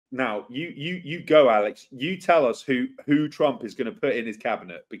now you go, Alex. You tell us who Trump is going to put in his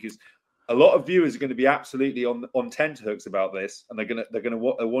cabinet, because a lot of viewers are going to be absolutely on tenterhooks about this, and they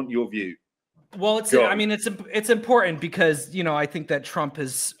want your view. Well, it's important because, you know, I think that Trump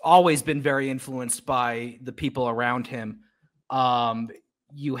has always been very influenced by the people around him.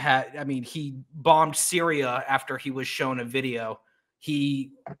 He bombed Syria after he was shown a video.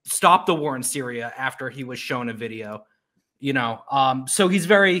 He stopped the war in Syria after he was shown a video. You know, so he's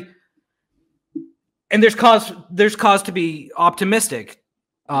very, and there's cause to be optimistic.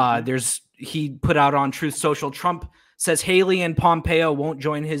 He put out on Truth Social, Trump says Haley and Pompeo won't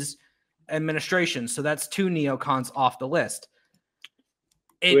join his administration. So that's 2 neocons off the list.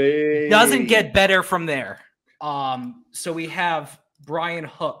 It doesn't get better from there. So we have Brian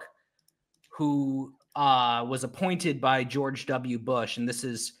Hook, who was appointed by George W. Bush, and this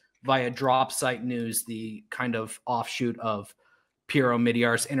is via Drop Site News, the kind of offshoot of Piero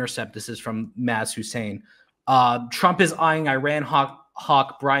Midyar's Intercept. This is from Maz Hussein. Trump is eyeing Iran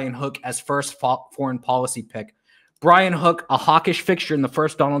hawk Brian Hook as first foreign policy pick. Brian Hook, a hawkish fixture in the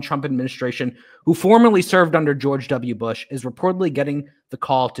first Donald Trump administration, who formerly served under George W. Bush, is reportedly getting the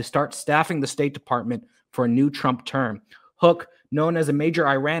call to start staffing the State Department for a new Trump term. Hook, known as a major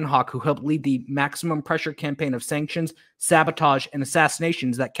Iran hawk who helped lead the maximum pressure campaign of sanctions, sabotage, and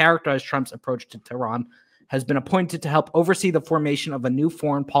assassinations that characterized Trump's approach to Tehran, has been appointed to help oversee the formation of a new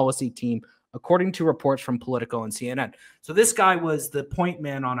foreign policy team, according to reports from Politico and CNN. So this guy was the point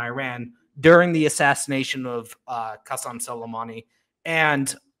man on Iran during the assassination of Qasem Soleimani,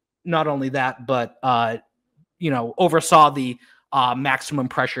 and not only that, but oversaw the maximum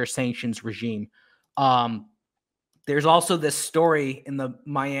pressure sanctions regime. There's also this story in the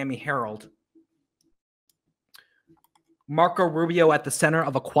Miami Herald. Marco Rubio at the center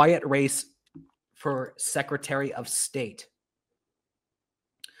of a quiet race for Secretary of State.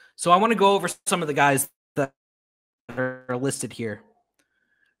 So I want to go over some of the guys that are listed here.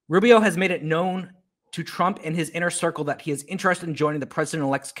 Rubio has made it known to Trump and his inner circle that he is interested in joining the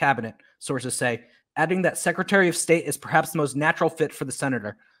president-elect's cabinet, sources say, adding that Secretary of State is perhaps the most natural fit for the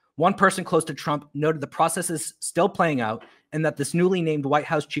senator. One person close to Trump noted the process is still playing out and that this newly named White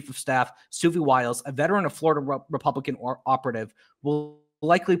House Chief of Staff, Suvi Wiles, a veteran of Florida Republican operative, will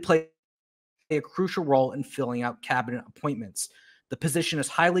likely play a crucial role in filling out cabinet appointments. The position is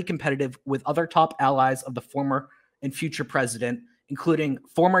highly competitive with other top allies of the former and future president, including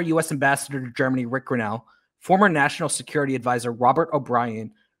former U.S. Ambassador to Germany Rick Grenell, former National Security Advisor Robert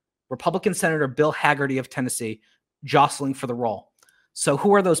O'Brien, Republican Senator Bill Hagerty of Tennessee, jostling for the role. So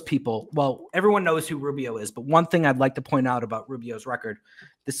who are those people? Well, everyone knows who Rubio is, but one thing I'd like to point out about Rubio's record,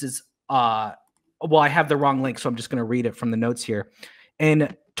 this is, I have the wrong link, so I'm just going to read it from the notes here.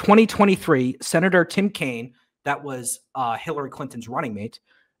 In 2023, Senator Tim Kaine, that was Hillary Clinton's running mate,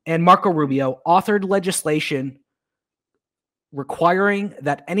 and Marco Rubio authored legislation requiring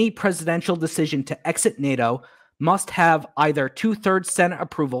that any presidential decision to exit NATO must have either 2/3 Senate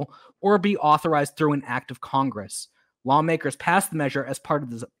approval or be authorized through an act of Congress. Lawmakers passed the measure as part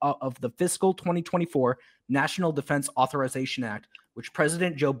of the fiscal 2024 National Defense Authorization Act, which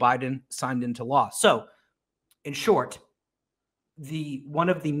President Joe Biden signed into law. So, in short, one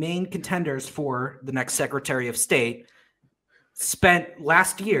of the main contenders for the next Secretary of State spent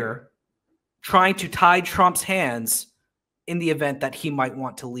last year trying to tie Trump's hands in the event that he might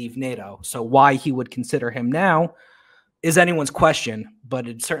want to leave NATO. So why he would consider him now is anyone's question, but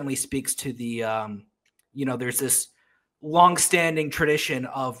it certainly speaks to the, there's this longstanding tradition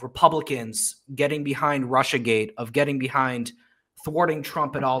of Republicans getting behind Russiagate, of getting behind thwarting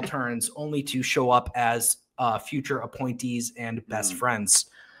Trump at all turns, only to show up as future appointees and best friends.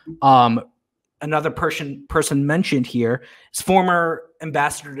 Another person mentioned here is former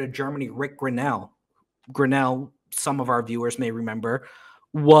Ambassador to Germany, Rick Grenell. Grenell, some of our viewers may remember,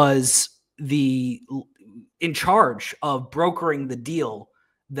 was in charge of brokering the deal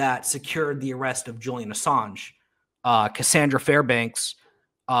that secured the arrest of Julian Assange. Cassandra Fairbanks,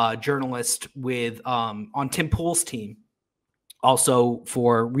 journalist on Tim Pool's team, also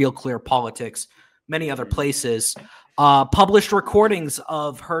for Real Clear Politics, many other places, published recordings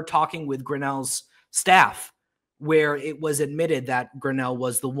of her talking with Grenell's staff, where it was admitted that Grenell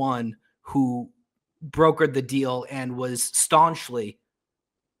was the one who brokered the deal and was staunchly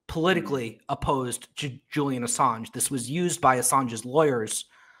politically opposed to Julian Assange. This was used by Assange's lawyers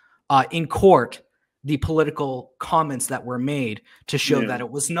in court, the political comments that were made to show that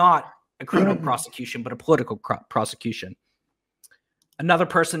it was not a criminal prosecution, but a political prosecution. Another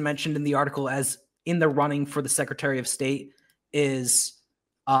person mentioned in the article as in the running for the Secretary of State is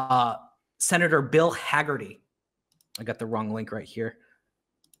Senator Bill Hagerty. I got the wrong link right here.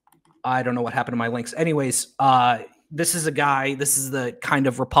 I don't know what happened to my links. Anyways, this is a guy, this is the kind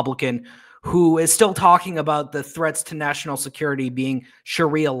of Republican who is still talking about the threats to national security being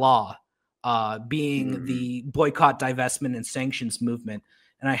Sharia law, being the boycott, divestment, and sanctions movement.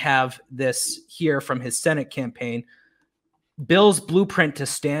 And I have this here from his Senate campaign, Bill's blueprint to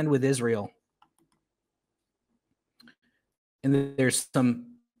stand with Israel. And there's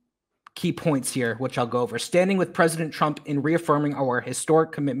some key points here, which I'll go over. Standing with President Trump in reaffirming our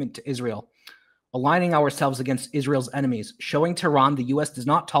historic commitment to Israel, aligning ourselves against Israel's enemies, showing Tehran the U.S. does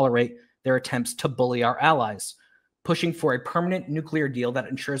not tolerate their attempts to bully our allies, pushing for a permanent nuclear deal that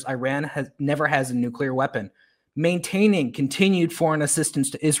ensures Iran never has a nuclear weapon, maintaining continued foreign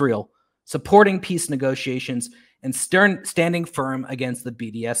assistance to Israel, supporting peace negotiations, and standing firm against the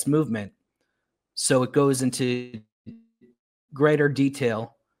BDS movement. So it goes into greater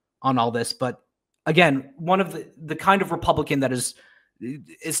detail on all this, but again, one of the kind of Republican that is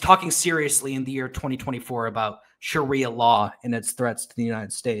talking seriously in the year 2024 about Sharia law and its threats to the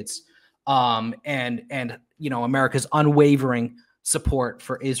United States, and you know, America's unwavering support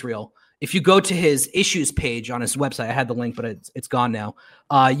for Israel. If you go to his issues page on his website, I had the link, but it's gone now.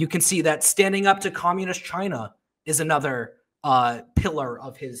 You can see that standing up to communist China is another pillar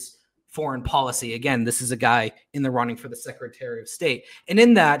of his foreign policy. Again, this is a guy in the running for the Secretary of State. And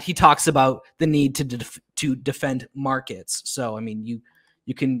in that, he talks about the need to defend markets. So, I mean, you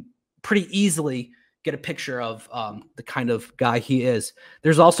can pretty easily get a picture of the kind of guy he is.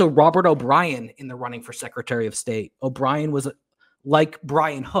 There's also Robert O'Brien in the running for Secretary of State. O'Brien was, like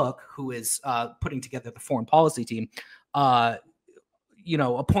Brian Hook, who is putting together the foreign policy team, you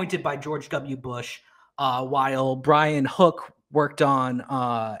know, appointed by George W. Bush, while Brian Hook worked on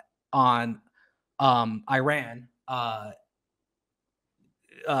Iran.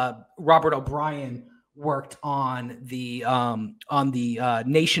 Robert O'Brien worked on the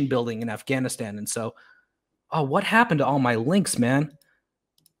nation building in Afghanistan. And so, what happened to all my links, man?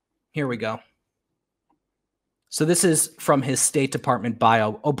 Here we go. So this is from his State Department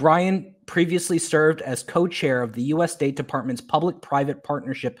bio. O'Brien previously served as co-chair of the U.S. State Department's Public-Private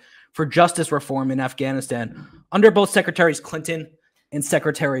Partnership for Justice Reform in Afghanistan under both Secretaries Clinton and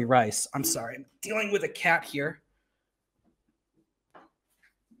Secretary Rice. I'm sorry, I'm dealing with a cat here.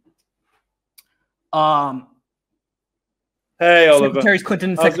 Hey, Oliver. Secretaries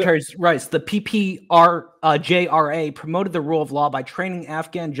Clinton and Secretaries Rice. The PPRJRA promoted the rule of law by training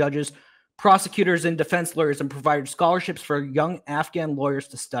Afghan judges, prosecutors, and defense lawyers, and provided scholarships for young Afghan lawyers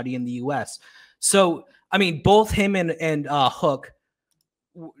to study in the U.S. So, I mean, both him and Hook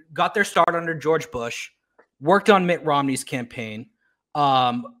got their start under George Bush, worked on Mitt Romney's campaign.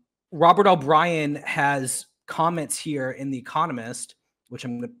 Robert O'Brien has comments here in The Economist, which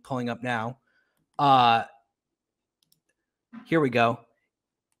I'm pulling up now. Here we go.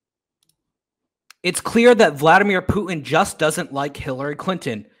 It's clear that Vladimir Putin just doesn't like Hillary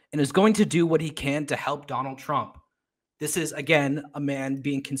Clinton and is going to do what he can to help Donald Trump. This is, again, a man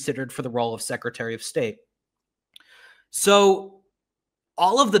being considered for the role of Secretary of State. So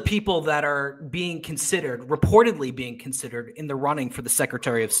all of the people that are being considered, reportedly being considered in the running for the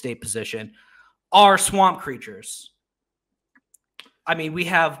Secretary of State position are swamp creatures. I mean, we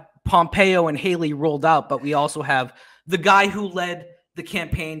have Pompeo and Haley ruled out, but we also have the guy who led the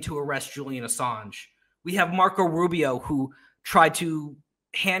campaign to arrest Julian Assange. We have Marco Rubio, who tried to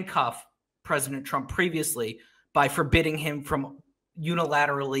handcuff President Trump previously by forbidding him from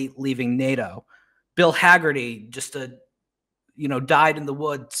unilaterally leaving NATO. Bill Haggerty, just died in the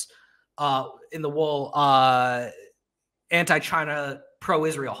woods, in the wool, anti-China,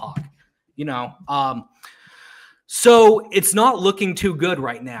 pro-Israel hawk. So it's not looking too good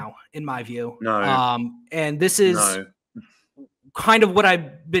right now, in my view. No. And this is kind of what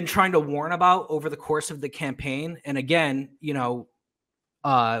I've been trying to warn about over the course of the campaign. And again, who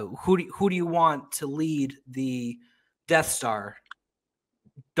do you want to lead the Death Star,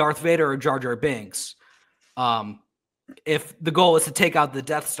 Darth Vader or Jar Jar Binks? If the goal is to take out the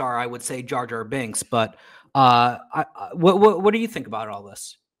Death Star, I would say Jar Jar Binks. But what do you think about all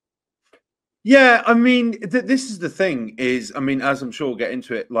this? Yeah, I mean, this is the thing is, I mean, as I'm sure we'll get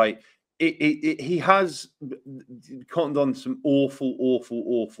into it, like he has cottoned on some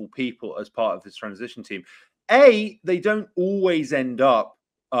awful people as part of his transition team. They don't always end up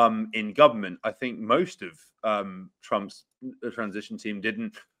in government. I think most of Trump's transition team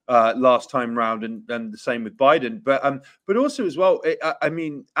didn't last time round, and the same with Biden. But also as well, it's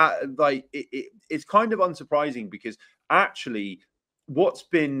kind of unsurprising because actually, what's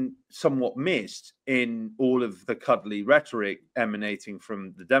been somewhat missed in all of the cuddly rhetoric emanating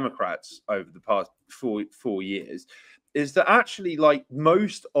from the Democrats over the past four years is that actually, like,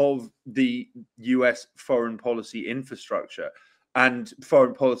 most of the US foreign policy infrastructure and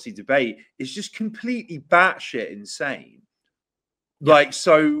foreign policy debate is just completely batshit insane. Yeah. Like,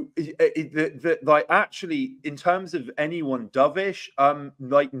 so, like, actually, in terms of anyone dovish,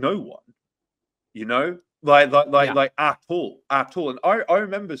 like, no one, you know, Yeah. like at all, at all. And I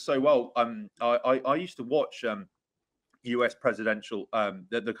remember so well. I used to watch U.S. presidential,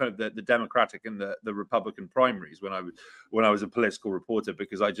 the kind of the Democratic and the Republican primaries when I was a political reporter,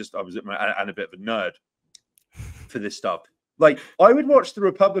 because I was and a bit of a nerd for this stuff. Like, I would watch the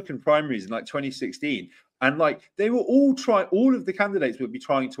Republican primaries in like 2016, and like they were all of the candidates would be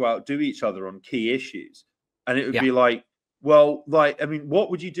trying to outdo each other on key issues, and it would Yeah. be like, well, like, I mean, what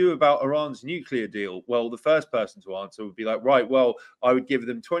would you do about Iran's nuclear deal? Well, the first person to answer would be like, right, well, I would give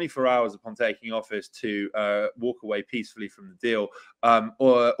them 24 hours upon taking office to walk away peacefully from the deal,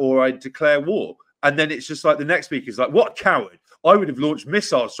 or I'd declare war. And then it's just like the next speaker is like, what coward! I would have launched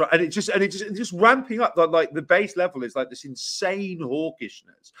missiles, and it just ramping up. Like the base level is like this insane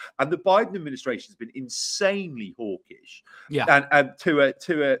hawkishness, and the Biden administration has been insanely hawkish, Yeah. and to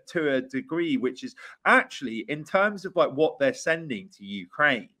a degree which is actually, in terms of like what they're sending to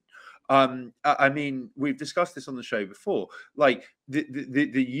Ukraine. I mean, we've discussed this on the show before. Like the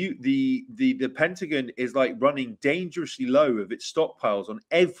Pentagon is like running dangerously low of its stockpiles on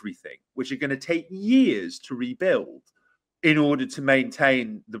everything, which are going to take years to rebuild in order to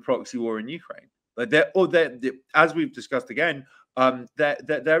maintain the proxy war in Ukraine. Like as we've discussed again,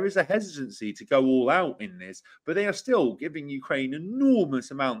 there is a hesitancy to go all out in this, but they are still giving Ukraine enormous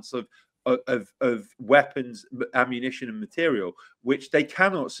amounts of weapons, ammunition, and material which they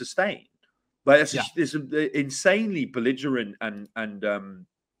cannot sustain. Like, it's an insanely belligerent and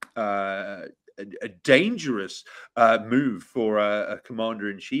a dangerous move for a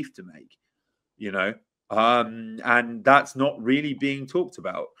commander in chief to make, you know, and that's not really being talked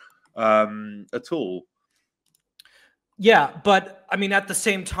about at all. Yeah, but I mean, at the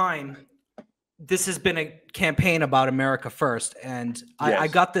same time, this has been a campaign about America first, and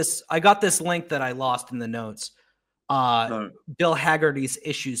Yes. I got this link that I lost in the notes. No. Bill Haggerty's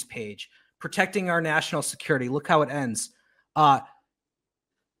issues page, protecting our national security. Look how it ends.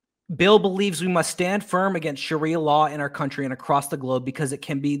 Bill believes we must stand firm against Sharia law in our country and across the globe because it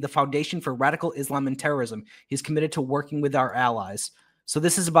can be the foundation for radical Islam and terrorism. He's committed to working with our allies. So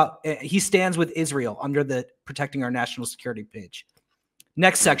this is about, he stands with Israel under the protecting our national security page.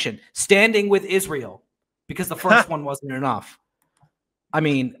 Next section, standing with Israel, because the first one wasn't enough. I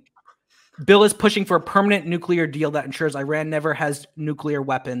mean, Bill is pushing for a permanent nuclear deal that ensures Iran never has nuclear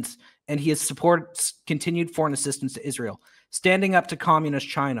weapons, and he supports continued foreign assistance to Israel. Standing up to communist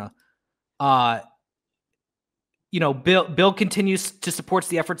China. Bill continues to support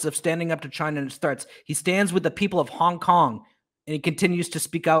the efforts of standing up to China and its threats. He stands with the people of Hong Kong, and he continues to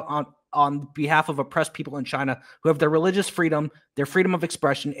speak out on behalf of oppressed people in China who have their religious freedom, their freedom of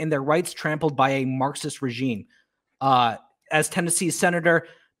expression, and their rights trampled by a Marxist regime. As Tennessee's senator,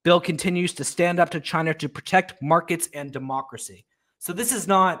 Bill continues to stand up to China to protect markets and democracy. So this is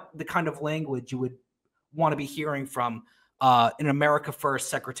not the kind of language you would want to be hearing from an America First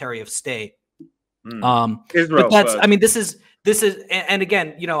Secretary of State. Israel but that's, first. I mean, this is, and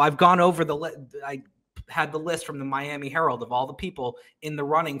again, I've gone over I had the list from the Miami Herald of all the people in the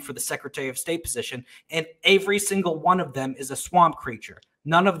running for the Secretary of State position, and every single one of them is a swamp creature.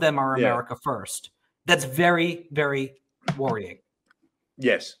 None of them are America First. That's very, very worrying.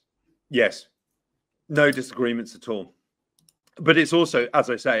 Yes. No disagreements at all. But it's also, as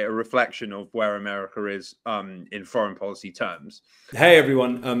I say, a reflection of where America is in foreign policy terms. Hey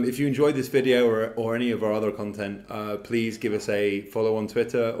everyone, if you enjoyed this video or any of our other content, please give us a follow on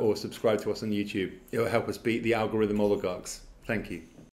Twitter or subscribe to us on YouTube. It will help us beat the algorithm oligarchs. Thank you.